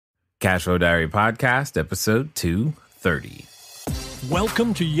Cashflow Diary Podcast, episode 230.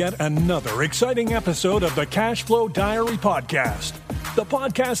 Welcome to yet another exciting episode of the Cashflow Diary Podcast, the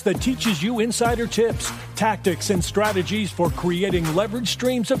podcast that teaches you insider tips, tactics, and strategies for creating leverage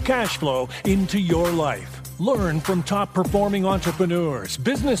streams of cash flow into your life. Learn from top-performing entrepreneurs,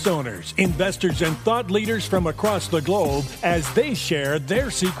 business owners, investors, and thought leaders from across the globe as they share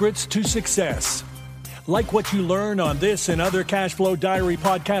their secrets to success. Like what you learn on this and other Cashflow Diary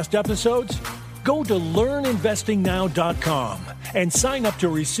podcast episodes? Go to learninvestingnow.com and sign up to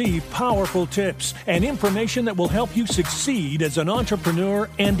receive powerful tips and information that will help you succeed as an entrepreneur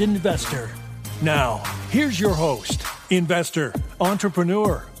and investor. Now, here's your host, investor,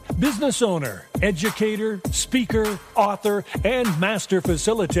 entrepreneur, business owner, educator, speaker, author, and master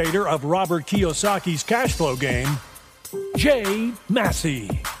facilitator of Robert Kiyosaki's cash flow game, Jay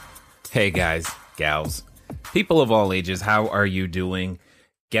Massey. Hey guys, gals, people of all ages, how are you doing?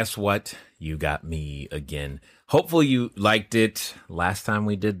 Guess what? You got me again. Hopefully you liked it last time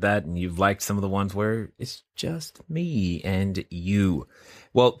we did that, and you've liked some of the ones where it's just me and you.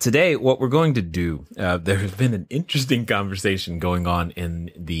 Well, today, what we're going to do, there has been an interesting conversation going on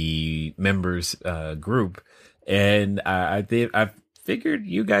in the members group, and I figured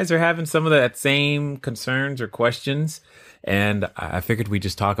you guys are having some of that same concerns or questions, and I figured we'd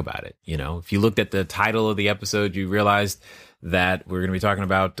just talk about it. You know, if you looked at the title of the episode, you realized that we're going to be talking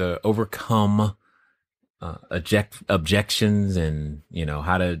about overcome objections and, you know,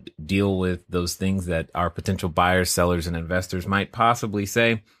 how to deal with those things that our potential buyers, sellers, and investors might possibly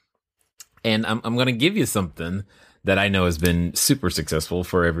say. And I'm going to give you something that I know has been super successful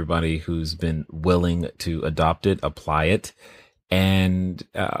for everybody who's been willing to adopt it, apply it, and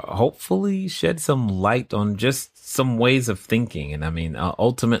hopefully shed some light on just some ways of thinking. And I mean,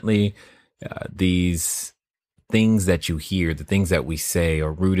 ultimately, these things that you hear, the things that we say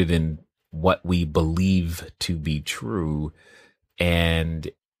are rooted in what we believe to be true.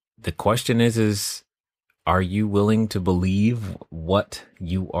 And the question is, are you willing to believe what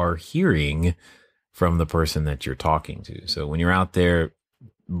you are hearing from the person that you're talking to? So when you're out there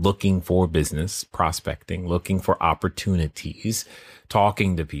looking for business, prospecting, looking for opportunities,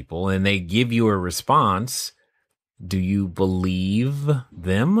 talking to people, and they give you a response, do you believe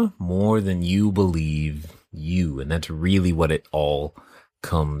them more than you believe you? And that's really what it all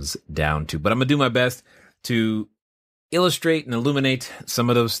comes down to. But I'm going to do my best to illustrate and illuminate some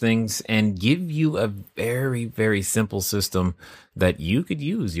of those things and give you a very, very simple system that you could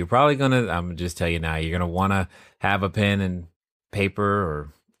use. You're probably going to, I'm going to just tell you now, you're going to want to have a pen and paper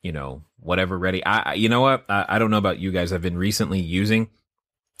or, you know, whatever ready. You know what? I don't know about you guys. I've been recently using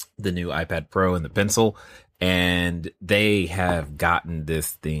the new iPad Pro and the pencil, and they have gotten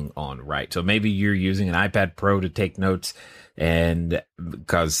this thing on right. So maybe you're using an iPad Pro to take notes, and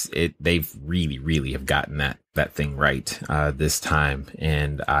because they've really have gotten that thing right this time,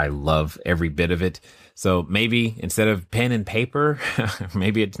 and I love every bit of it. So maybe instead of pen and paper,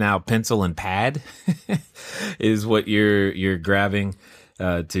 maybe it's now pencil and pad is what you're grabbing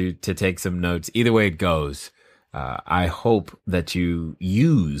to take some notes. Either way it goes, I hope that you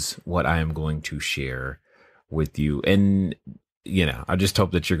use what I am going to share with you. And, you know, I just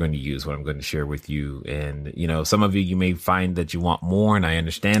hope that you're going to use what I'm going to share with you. And, you know, some of you may find that you want more, and I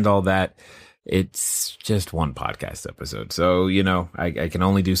understand all that. It's just one podcast episode. So, you know, I can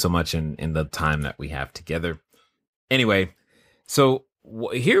only do so much in the time that we have together. Anyway, so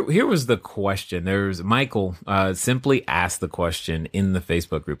here was the question. There's Michael simply asked the question in the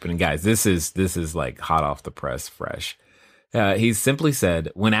Facebook group. And guys, this is like hot off the press, fresh. He simply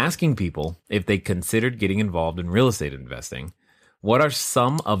said, when asking people if they considered getting involved in real estate investing, what are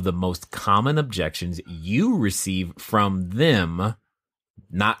some of the most common objections you receive from them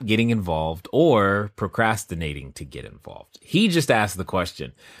not getting involved or procrastinating to get involved? He just asked the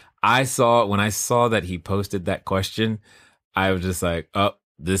question. When I saw that he posted that question, I was just like, oh,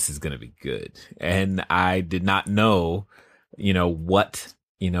 this is going to be good. And I did not know, you know, what,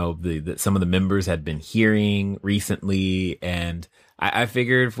 you know, some of the members had been hearing recently. And I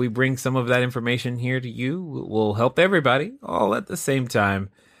figured if we bring some of that information here to you, we'll help everybody all at the same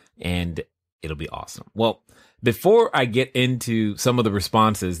time, and it'll be awesome. Well, before I get into some of the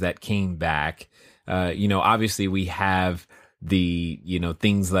responses that came back, you know, obviously we have the, you know,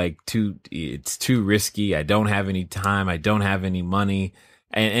 things like it's too risky. I don't have any time. I don't have any money.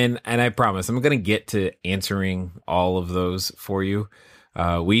 And I promise I'm going to get to answering all of those for you.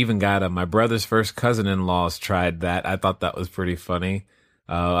 We even got my brother's first cousin-in-law's tried that. I thought that was pretty funny.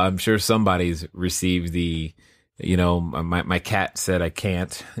 I'm sure somebody's received the, you know, my cat said I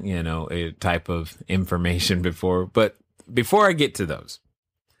can't, you know, type of information before. But before I get to those,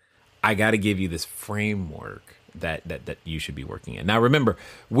 I got to give you this framework that you should be working in. Now, remember,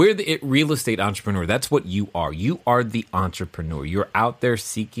 we're the real estate entrepreneur. That's what you are. You are the entrepreneur. You're out there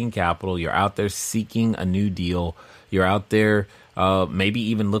seeking capital. You're out there seeking a new deal. You're out there maybe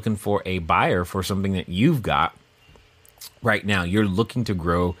even looking for a buyer for something that you've got right now. You're looking to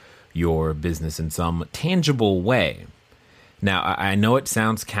grow your business in some tangible way. Now, I know it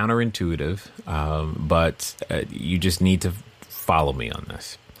sounds counterintuitive, but you just need to follow me on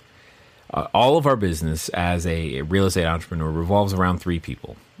this. All of our business as a real estate entrepreneur revolves around three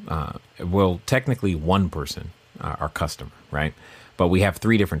people. Well, technically one person, our customer, right? But we have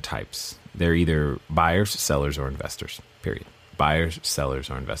three different types. They're either buyers, sellers, or investors, period. Buyers, sellers,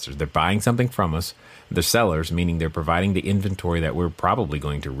 or investors. They're buying something from us. They're sellers, meaning they're providing the inventory that we're probably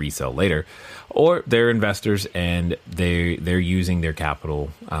going to resell later. Or they're investors and they're using their capital.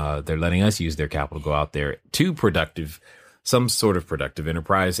 They're letting us use their capital to go out there to some sort of productive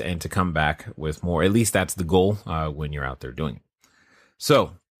enterprise and to come back with more. At least that's the goal when you're out there doing it.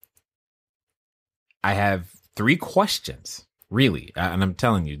 So I have three questions, really. And I'm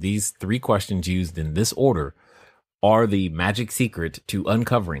telling you, these three questions used in this order are the magic secret to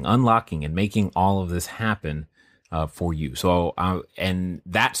uncovering, unlocking, and making all of this happen for you. So, and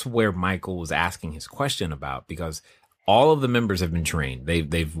that's where Michael was asking his question about, because all of the members have been trained.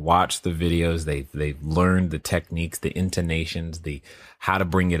 They've watched the videos. They've learned the techniques, the intonations, the how to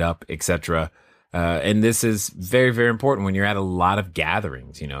bring it up, etc. And this is very, very important when you're at a lot of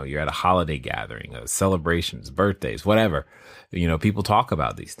gatherings. You know, you're at a holiday gathering, celebrations, birthdays, whatever. You know, people talk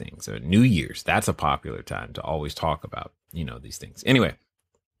about these things. New Year's, that's a popular time to always talk about, you know, these things. Anyway,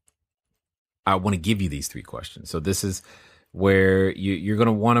 I want to give you these three questions. So this is where you're going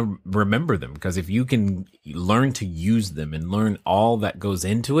to want to remember them, because if you can learn to use them and learn all that goes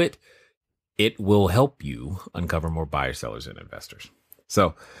into it, it will help you uncover more buyers, sellers, and investors.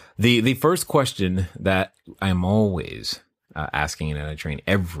 So the first question that I'm always asking, and I train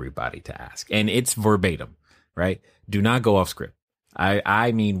everybody to ask, and it's verbatim, right? Do not go off script.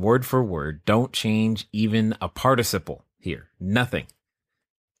 I mean word for word. Don't change even a participle here. Nothing.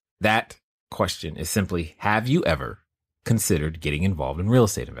 That question is simply, have you ever considered getting involved in real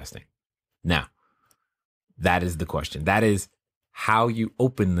estate investing? Now, that is the question. That is how you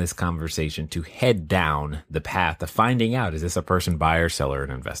open this conversation to head down the path of finding out, is this a person, buyer, seller,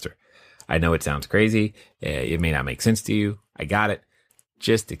 and investor? I know it sounds crazy. It may not make sense to you. I got it.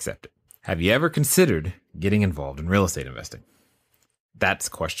 Just accept it. Have you ever considered getting involved in real estate investing? That's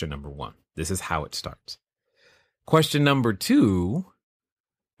question number one. This is how it starts. Question number two,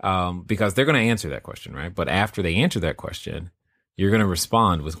 because they're going to answer that question, right? But after they answer that question, you're going to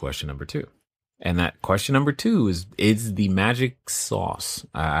respond with question number two. And that question number two is the magic sauce.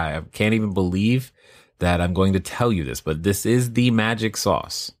 I can't even believe that I'm going to tell you this, but this is the magic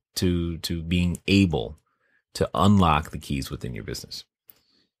sauce to being able to unlock the keys within your business.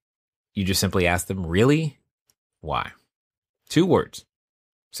 You just simply ask them, really? Why? 2 words.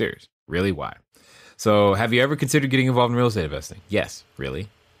 Serious. Really? Why? So have you ever considered getting involved in real estate investing? Yes. Really?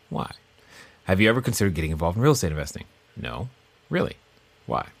 Why? Have you ever considered getting involved in real estate investing? No. Really?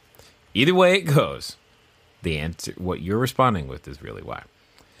 Why? Either way it goes, the answer, what you're responding with, is really why.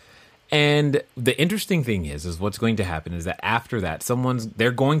 And the interesting thing is what's going to happen is that after that,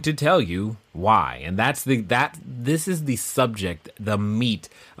 they're going to tell you why. And this is the subject, the meat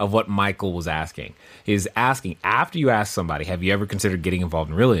of what Michael was asking. Is asking, after you ask somebody, have you ever considered getting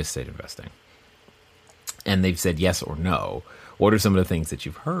involved in real estate investing? And they've said yes or no. What are some of the things that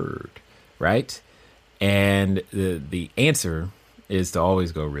you've heard, right? And the answer is to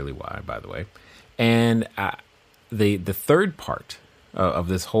always go, really why, by the way. And the third part of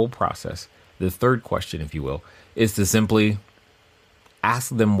this whole process, the third question, if you will, is to simply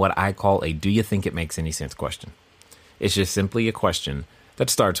ask them what I call a do you think it makes any sense question. It's just simply a question that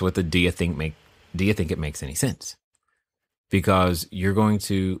starts with a do you think it makes any sense? Because you're going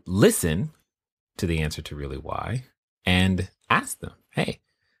to listen to the answer to really why and ask them, hey,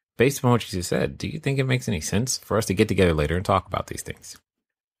 based upon what you just said, do you think it makes any sense for us to get together later and talk about these things?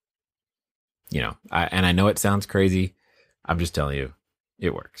 You know, I know it sounds crazy. I'm just telling you,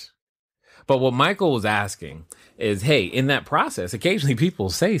 it works. But what Michael was asking is, hey, in that process, occasionally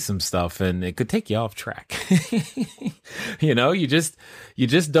people say some stuff and it could take you off track. You know, you just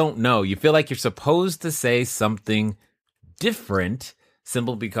don't know. You feel like you're supposed to say something different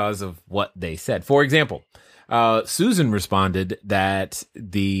simply because of what they said. For example, Susan responded that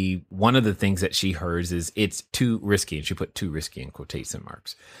one of the things that she heard is it's too risky, and she put too risky in quotation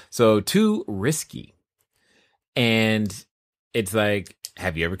marks. So too risky. And it's like,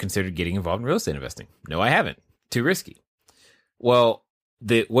 have you ever considered getting involved in real estate investing? No, I haven't. Too risky. Well,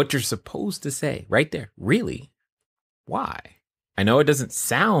 what you're supposed to say right there. Really? Why? I know it doesn't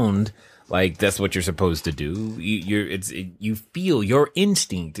sound like that's what you're supposed to do. You feel your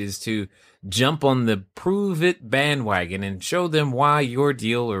instinct is to jump on the prove it bandwagon and show them why your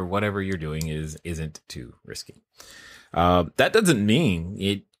deal or whatever you're doing isn't too risky. That doesn't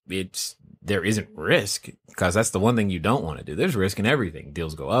mean there isn't risk, because that's the one thing you don't want to do. There's risk in everything.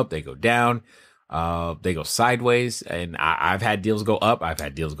 Deals go up, they go down, they go sideways. And I've had deals go up. I've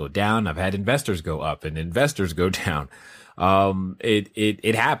had deals go down. I've had investors go up and investors go down.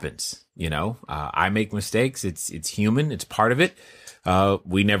 It happens, I make mistakes. It's human. It's part of it.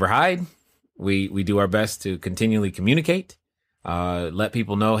 We never hide. We do our best to continually communicate, let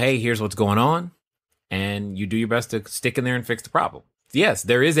people know, hey, here's what's going on. And you do your best to stick in there and fix the problem. Yes,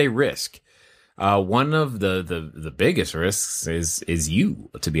 there is a risk. One of the biggest risks is you,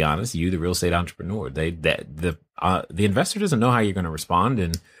 to be honest, you, the real estate entrepreneur. The investor doesn't know how you're going to respond.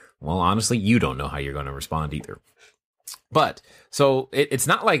 And well, honestly, you don't know how you're going to respond either. But so it's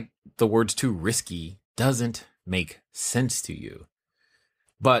not like the words too risky doesn't make sense to you,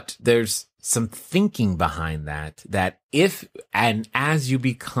 but there's some thinking behind that if, and as you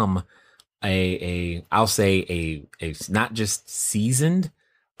become I'll say a not just seasoned,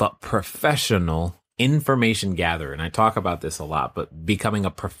 but professional information gatherer. And I talk about this a lot, but becoming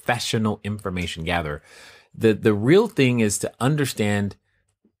a professional information gatherer, the real thing is to understand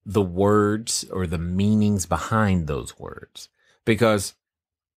the words or the meanings behind those words. Because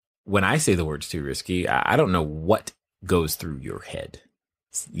when I say the words too risky, I don't know what goes through your head,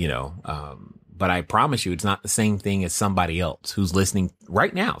 but I promise you, it's not the same thing as somebody else who's listening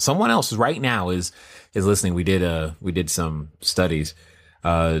right now. Someone else right now is listening. We did some studies,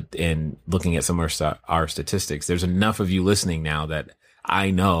 and looking at some of our statistics. There's enough of you listening now that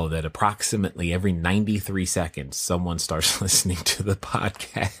I know that approximately every 93 seconds, someone starts listening to the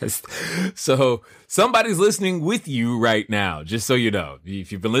podcast. So somebody's listening with you right now, just so you know.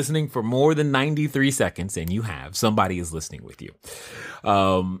 If you've been listening for more than 93 seconds, and you have, somebody is listening with you.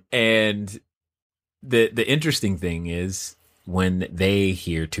 And the interesting thing is when they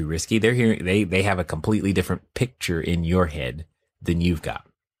hear too risky, they have a completely different picture in your head than you've got.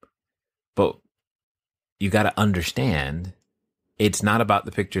 But you got to understand, it's not about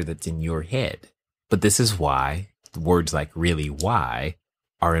the picture that's in your head. But this is why words like really why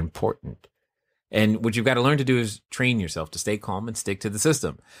are important. And what you've got to learn to do is train yourself to stay calm and stick to the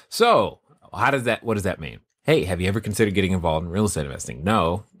system. So what does that mean? Hey, have you ever considered getting involved in real estate investing?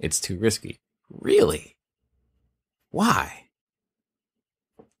 No, it's too risky. Really? Why?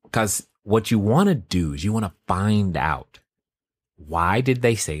 Because what you want to do is you want to find out, why did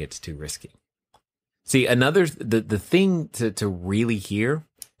they say it's too risky? See, the thing to really hear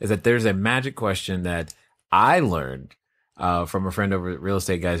is that there's a magic question that I learned from a friend over at Real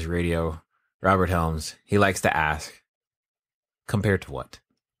Estate Guys Radio, Robert Helms. He likes to ask, compared to what?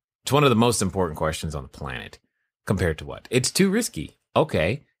 It's one of the most important questions on the planet. Compared to what? It's too risky.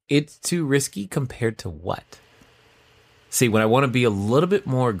 Okay. It's too risky compared to what? See, when I want to be a little bit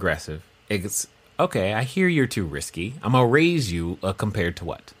more aggressive, it's, okay, I hear you're too risky. I'm going to raise you compared to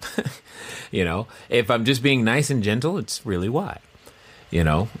what? If I'm just being nice and gentle, it's really why.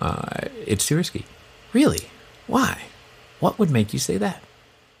 It's too risky. Really? Why? What would make you say that?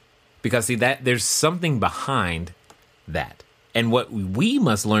 Because see, that there's something behind that. And what we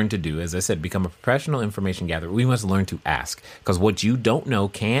must learn to do, as I said, become a professional information gatherer, we must learn to ask. Because what you don't know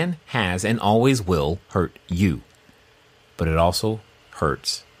can, has, and always will hurt you. But it also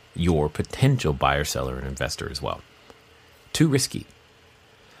hurts your potential buyer, seller, and investor as well. Too risky.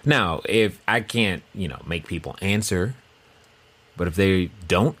 Now, if I can't, make people answer, but if they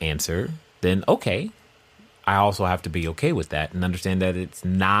don't answer, then okay. I also have to be okay with that and understand that it's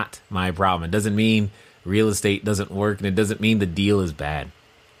not my problem. It doesn't mean real estate doesn't work, and it doesn't mean the deal is bad.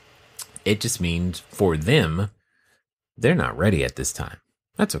 It just means for them, they're not ready at this time.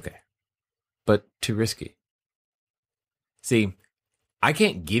 That's okay. But too risky. See, I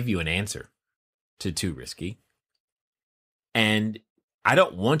can't give you an answer to too risky. And I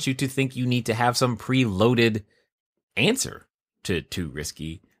don't want you to think you need to have some preloaded answer to too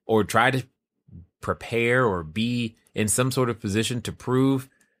risky, or try to prepare or be in some sort of position to prove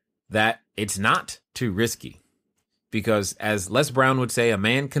that it's not too risky. Because as Les Brown would say, a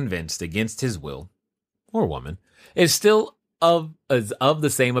man convinced against his will, or woman, is still of the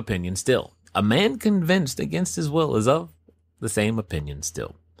same opinion still. A man convinced against his will is of the same opinion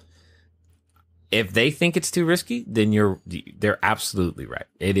still. If they think it's too risky, then they're absolutely right.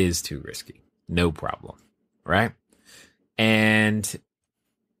 It is too risky. No problem. Right? And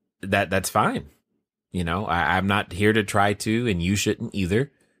that's fine. I'm not here to try to, and you shouldn't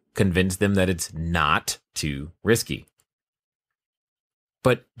either, convince them that it's not too risky.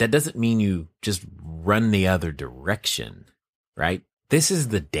 But that doesn't mean you just run the other direction, right? This is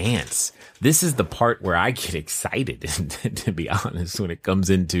the dance. This is the part where I get excited, to be honest, when it comes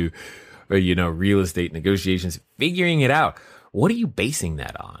into, real estate negotiations, figuring it out. What are you basing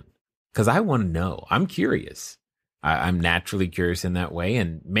that on? Because I want to know. I'm curious. I'm naturally curious in that way.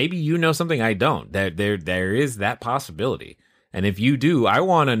 And maybe you know something I don't. There is that possibility. And if you do, I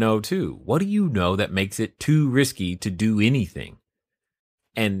want to know too. What do you know that makes it too risky to do anything?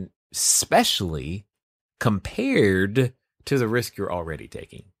 And especially compared to the risk you're already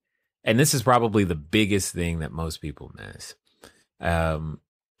taking. And this is probably the biggest thing that most people miss,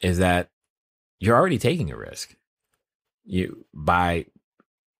 is that you're already taking a risk. By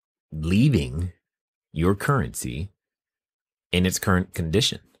leaving your currency in its current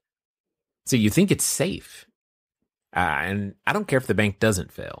condition. So you think it's safe. And I don't care if the bank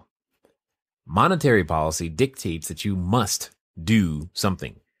doesn't fail. Monetary policy dictates that you must do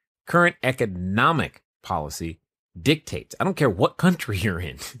something. Current economic policy dictates. I don't care what country you're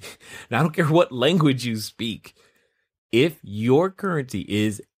in. And I don't care what language you speak. If your currency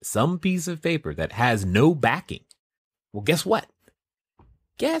is some piece of paper that has no backing, well, guess what?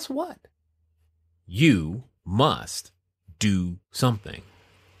 Guess what? You must do something.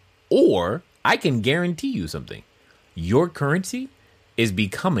 Or I can guarantee you something. Your currency is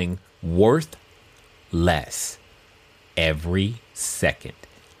becoming worth less every second,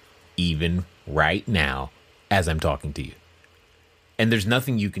 even right now as I'm talking to you. And there's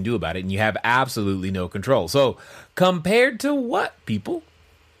nothing you can do about it, and you have absolutely no control. So compared to what, people?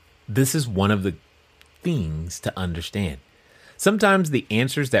 This is one of the things to understand. Sometimes the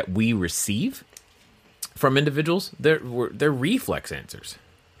answers that we receive from individuals, they're reflex answers.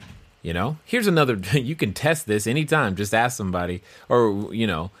 Here's another, you can test this anytime. Just ask somebody, or,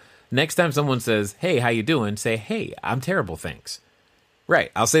 next time someone says, hey, how you doing? Say, hey, I'm terrible, thanks.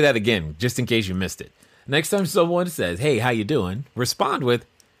 Right. I'll say that again, just in case you missed it. Next time someone says, hey, how you doing? Respond with,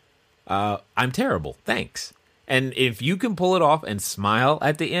 I'm terrible, thanks. And if you can pull it off and smile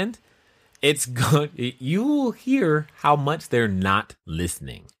at the end, it's good. You will hear how much they're not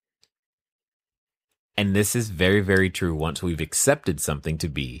listening. And this is very, very true once we've accepted something to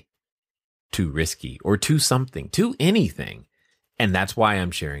be too risky or too something, too anything. And that's why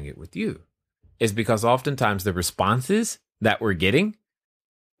I'm sharing it with you, is because oftentimes the responses that we're getting,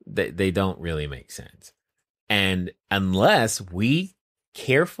 they don't really make sense. And unless we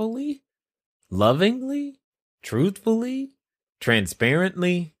carefully, lovingly, truthfully,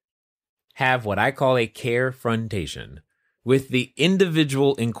 transparently have what I call a carefrontation with the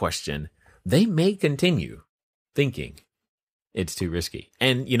individual in question, they may continue thinking it's too risky.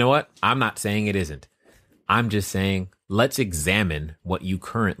 And you know what? I'm not saying it isn't. I'm just saying, let's examine what you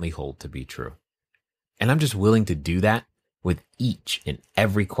currently hold to be true. And I'm just willing to do that with each and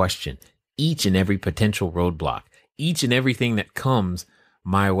every question, each and every potential roadblock, each and everything that comes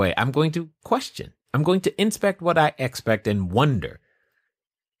my way. I'm going to question. I'm going to inspect what I expect and wonder,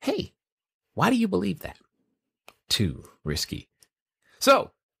 hey, why do you believe that? Too risky.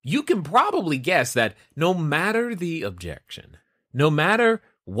 So you can probably guess that no matter the objection, no matter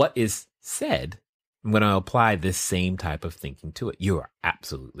what is said, I'm going to apply this same type of thinking to it. You are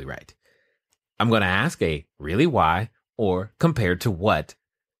absolutely right. I'm going to ask a really why or compared to what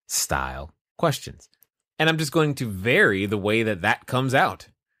style questions. And I'm just going to vary the way that comes out.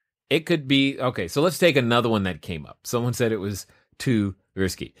 It could be, okay, so let's take another one that came up. Someone said it was too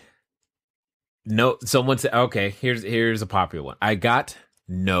risky. No, someone said, okay, here's a popular one. I got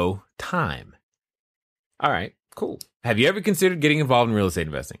no time. All right, cool. Have you ever considered getting involved in real estate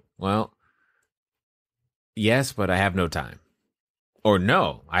investing? Well, yes, but I have no time. Or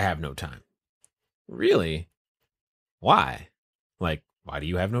no, I have no time. Really? Why? Like, why do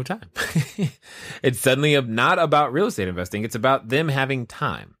you have no time? It's suddenly not about real estate investing. It's about them having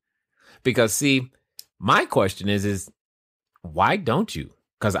time. Because, see, my question is why don't you?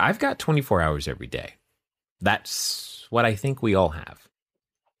 Because I've got 24 hours every day. That's what I think we all have.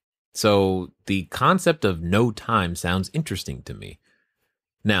 So the concept of no time sounds interesting to me.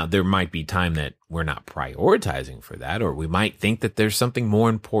 Now, there might be time that we're not prioritizing for that, or we might think that there's something more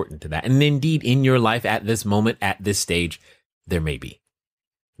important to that. And indeed, in your life at this moment, at this stage, there may be.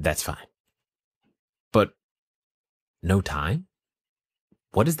 That's fine. But no time?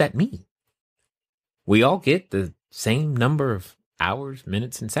 What does that mean? We all get the same number of hours,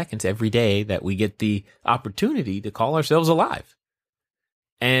 minutes, and seconds every day that we get the opportunity to call ourselves alive.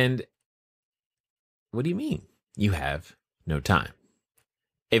 And what do you mean you have no time?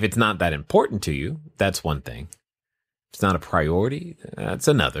 If it's not that important to you, that's one thing. If it's not a priority, that's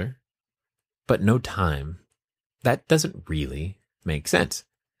another. But no time, that doesn't really make sense.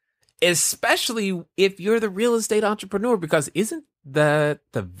 Especially if you're the real estate entrepreneur, because isn't that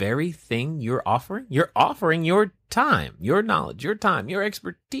the very thing you're offering? You're offering your time, your knowledge, your time, your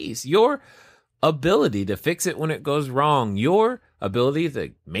expertise, your ability to fix it when it goes wrong, your ability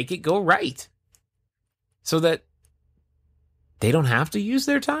to make it go right so that they don't have to use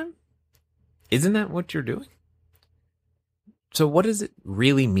their time. Isn't that what you're doing? So what does it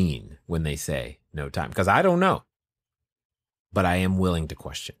really mean when they say no time? Because I don't know, but I am willing to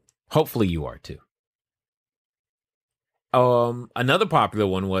question. Hopefully you are too. Another popular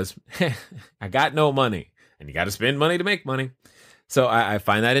one was, I got no money, and you got to spend money to make money. So I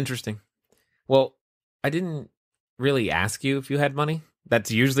find that interesting. Well, I didn't really ask you if you had money.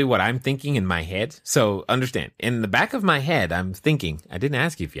 That's usually what I'm thinking in my head. So understand, in the back of my head, I'm thinking, I didn't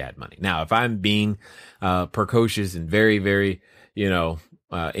ask you if you had money. Now, if I'm being precocious and very, very,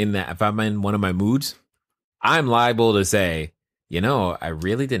 if I'm in one of my moods, I'm liable to say, I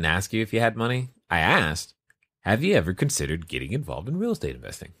really didn't ask you if you had money. I asked, have you ever considered getting involved in real estate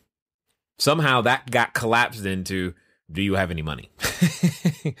investing? Somehow that got collapsed into, do you have any money?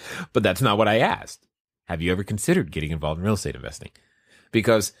 But that's not what I asked. Have you ever considered getting involved in real estate investing?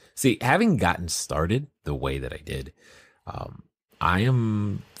 Because, see, having gotten started the way that I did, I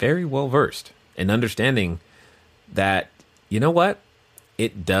am very well versed in understanding that, you know what?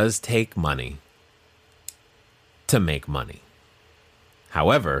 It does take money to make money.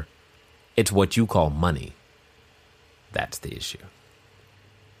 However, it's what you call money. That's the issue.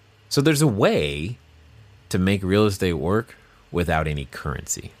 So there's a way to make real estate work without any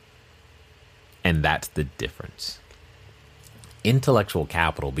currency. And that's the difference. Intellectual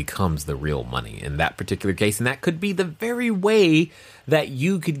capital becomes the real money in that particular case. And that could be the very way that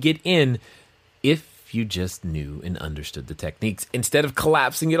you could get in if you just knew and understood the techniques instead of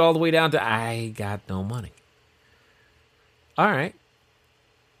collapsing it all the way down to, I got no money. All right.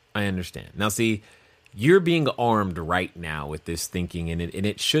 I understand. Now, see, you're being armed right now with this thinking, and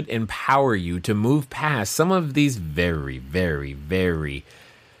it should empower you to move past some of these very, very, very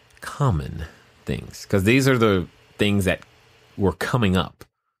common things, because these are the things that were coming up.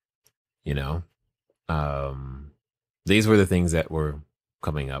 These were the things that were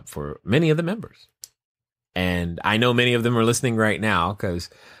coming up for many of the members, and I know many of them are listening right now because,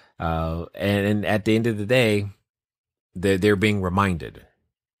 and at the end of the day, they're being reminded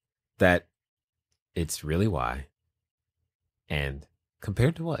that it's really why, and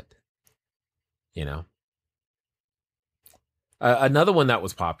compared to what, another one that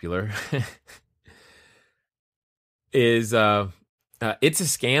was popular is it's a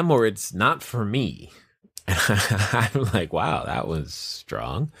scam or it's not for me. I'm like, wow, that was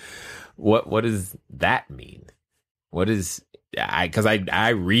strong. What does that mean? Because I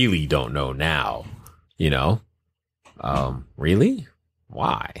really don't know now. Really?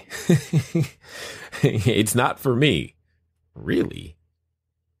 Why? It's not for me. Really?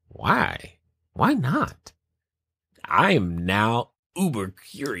 Why? Why not? I am now uber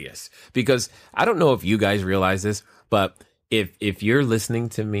curious because I don't know if you guys realize this, but if you're listening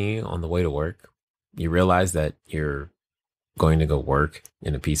to me on the way to work, you realize that you're going to go work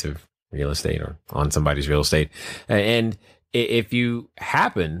in a piece of real estate or on somebody's real estate. And if you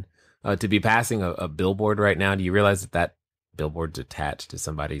happen to be passing a billboard right now, do you realize that billboard's attached to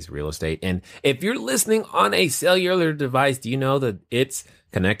somebody's real estate? And if you're listening on a cellular device, do you know that it's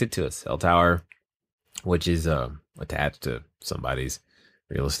connected to a cell tower, which is attached to somebody's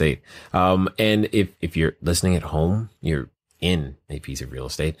real estate? And if you're listening at home, you're in a piece of real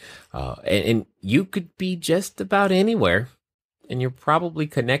estate, and you could be just about anywhere, and you're probably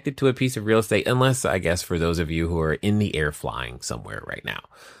connected to a piece of real estate, unless, I guess, for those of you who are in the air flying somewhere right now.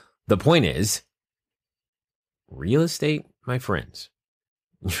 The point is, real estate, my friends,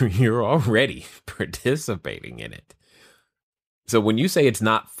 you're already participating in it. So when you say it's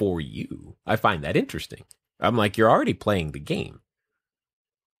not for you, I find that interesting. I'm like, you're already playing the game.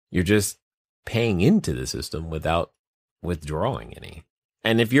 You're just paying into the system without withdrawing any.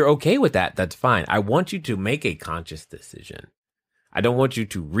 And if you're okay with that, that's fine. I want you to make a conscious decision. I don't want you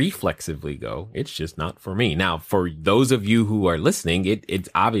to reflexively go, it's just not for me. Now, for those of you who are listening, it's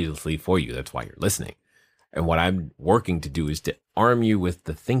obviously for you. That's why you're listening. And what I'm working to do is to arm you with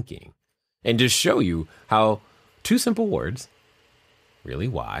the thinking and just show you how two simple words, really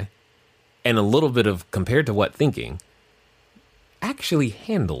why, and a little bit of compared to what thinking actually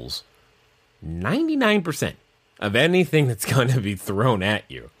handles 99% of anything that's going to be thrown at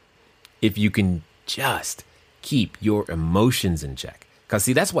you. If you can just keep your emotions in check. Because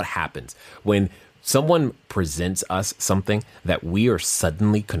see, that's what happens when someone presents us something that we are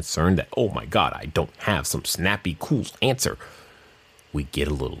suddenly concerned that, oh my God, I don't have some snappy, cool answer. We get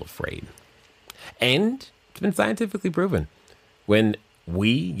a little afraid. And it's been scientifically proven. When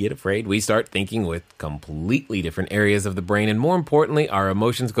we get afraid, we start thinking with completely different areas of the brain. And more importantly, our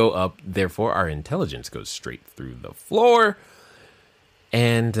emotions go up. Therefore, our intelligence goes straight through the floor.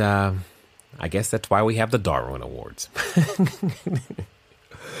 And I guess that's why we have the Darwin Awards.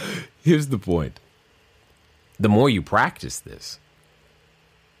 Here's the point. The more you practice this,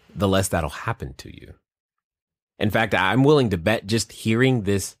 the less that'll happen to you. In fact, I'm willing to bet just hearing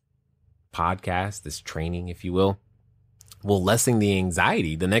this podcast, this training, if you will lessen the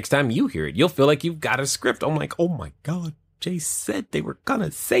anxiety the next time you hear it. You'll feel like you've got a script. I'm like, oh my God, Jay said they were going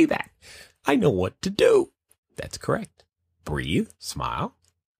to say that. I know what to do. That's correct. Breathe, smile.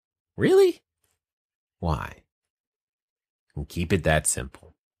 Really? Why? And keep it that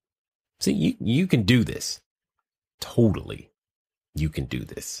simple. See, you can do this. Totally. You can do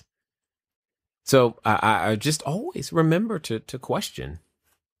this. So I just always remember to question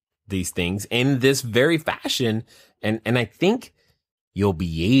these things in this very fashion. And I think you'll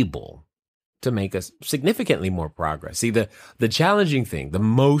be able to make us significantly more progress. See, the challenging thing, the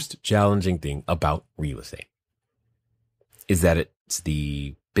most challenging thing about real estate is that it's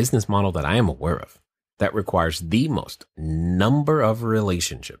the business model that I am aware of that requires the most number of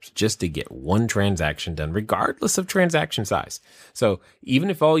relationships just to get one transaction done, regardless of transaction size. So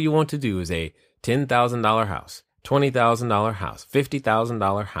even if all you want to do is a $10,000 house, $20,000 house,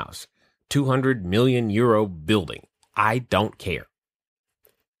 $50,000 house, 200 million euro building, I don't care.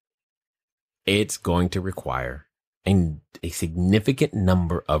 It's going to require a significant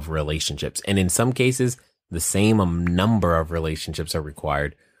number of relationships. And in some cases, the same number of relationships are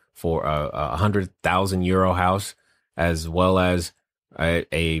required for a 100,000 euro house, as well as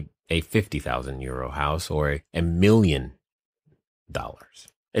a 50,000 euro house or $1 million.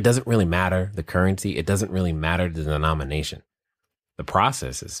 It doesn't really matter the currency. It doesn't really matter the denomination. The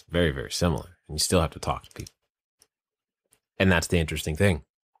process is very, very similar, and you still have to talk to people. And that's the interesting thing.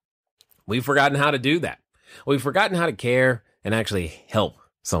 We've forgotten how to do that. We've forgotten how to care and actually help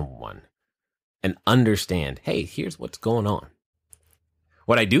someone and understand, hey, here's what's going on.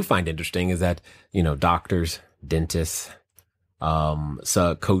 What I do find interesting is that, doctors, dentists,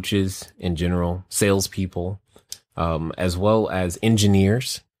 coaches in general, salespeople, as well as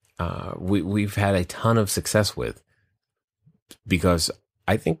engineers, we've had a ton of success with, because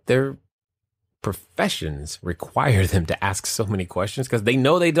I think their professions require them to ask so many questions because they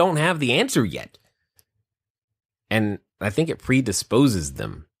know they don't have the answer yet. And I think it predisposes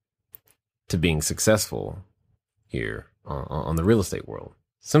them to being successful here on the real estate world,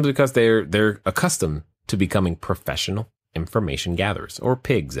 simply because they're accustomed to becoming professional information gatherers, or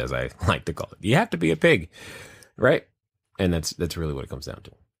pigs, as I like to call it. You have to be a pig, right? And that's really what it comes down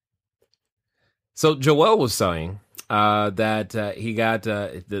to. So Joel was saying that he got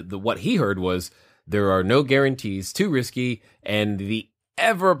what he heard was there are no guarantees, too risky, and the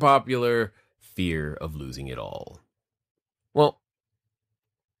ever popular fear of losing it all. Well,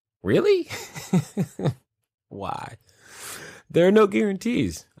 really? Why? There are no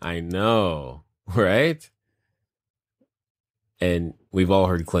guarantees. I know, right? And we've all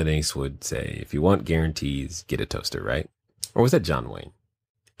heard Clint Eastwood say, if you want guarantees, get a toaster, right? Or was that John Wayne?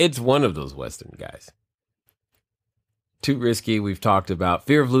 It's one of those Western guys. Too risky. We've talked about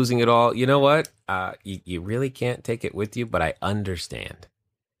fear of losing it all. You know what? You really can't take it with you, but I understand.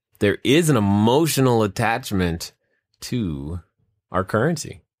 There is an emotional attachment to our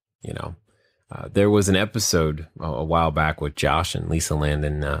currency. There was an episode a while back with Josh and Lisa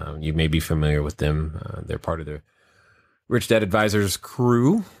Landon. You may be familiar with them. They're part of the Rich Dad Advisors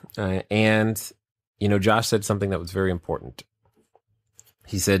crew. And Josh said something that was very important.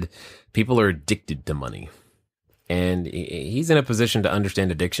 He said, people are addicted to money. And he's in a position to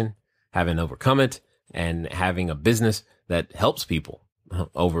understand addiction, having overcome it, and having a business that helps people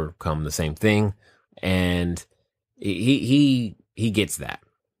overcome the same thing. And he gets that.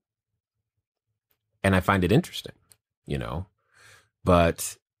 And I find it interesting,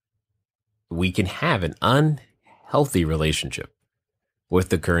 but we can have an unhealthy relationship with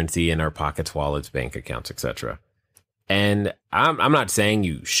the currency in our pockets, wallets, bank accounts, etc. And I'm not saying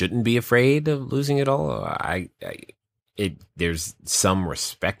you shouldn't be afraid of losing it all. There's some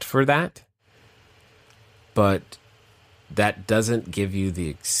respect for that, but that doesn't give you the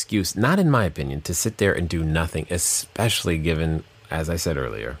excuse, not in my opinion, to sit there and do nothing, especially given, as I said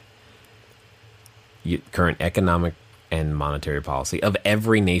earlier, current economic and monetary policy of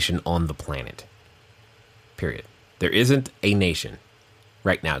every nation on the planet. Period. There isn't a nation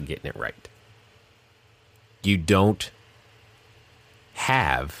right now getting it right. You don't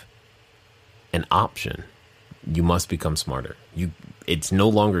have an option. You must become smarter. It's no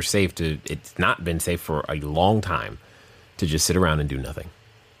longer safe it's not been safe for a long time to just sit around and do nothing.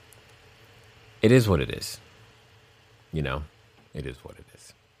 It is what it is. It is what it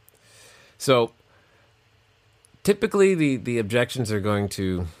is. So typically the objections are going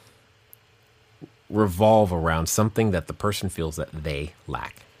to revolve around something that the person feels that they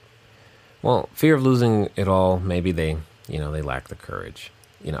lack. Well, fear of losing it all, maybe they lack the courage.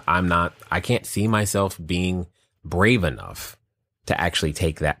 I can't see myself being brave enough to actually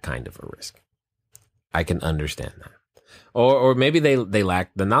take that kind of a risk. I can understand that. Or maybe they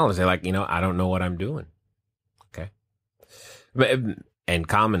lack the knowledge. They're like, I don't know what I'm doing. Okay. And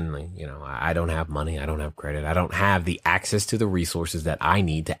commonly, I don't have money. I don't have credit. I don't have the access to the resources that I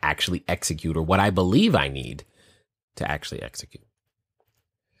need to actually execute, or what I believe I need to actually execute.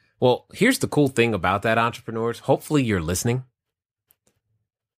 Well, here's the cool thing about that, entrepreneurs. Hopefully you're listening.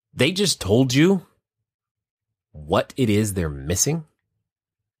 They just told you what it is they're missing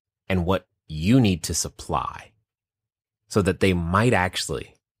and what you need to supply so that they might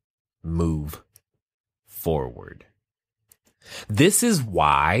actually move forward. This is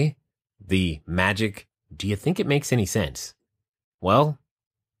why the magic, do you think it makes any sense? Well,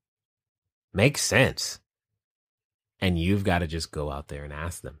 makes sense. And you've got to just go out there and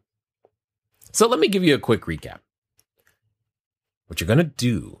ask them. So let me give you a quick recap. What you're going to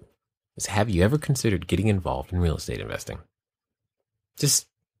do is, have you ever considered getting involved in real estate investing? Just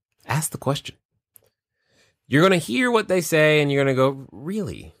ask the question. You're going to hear what they say and you're going to go,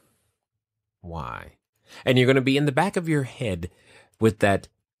 really? Why? And you're going to be in the back of your head with that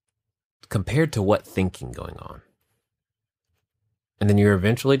compared to what thinking going on. And then you're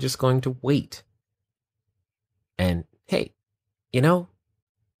eventually just going to wait. And hey,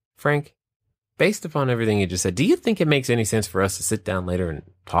 Frank, based upon everything you just said, do you think it makes any sense for us to sit down later and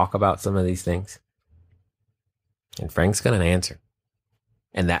talk about some of these things? And Frank's going to answer.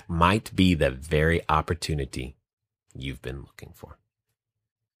 And that might be the very opportunity you've been looking for.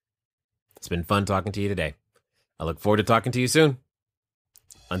 It's been fun talking to you today. I look forward to talking to you soon.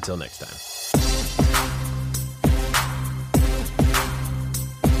 Until next time.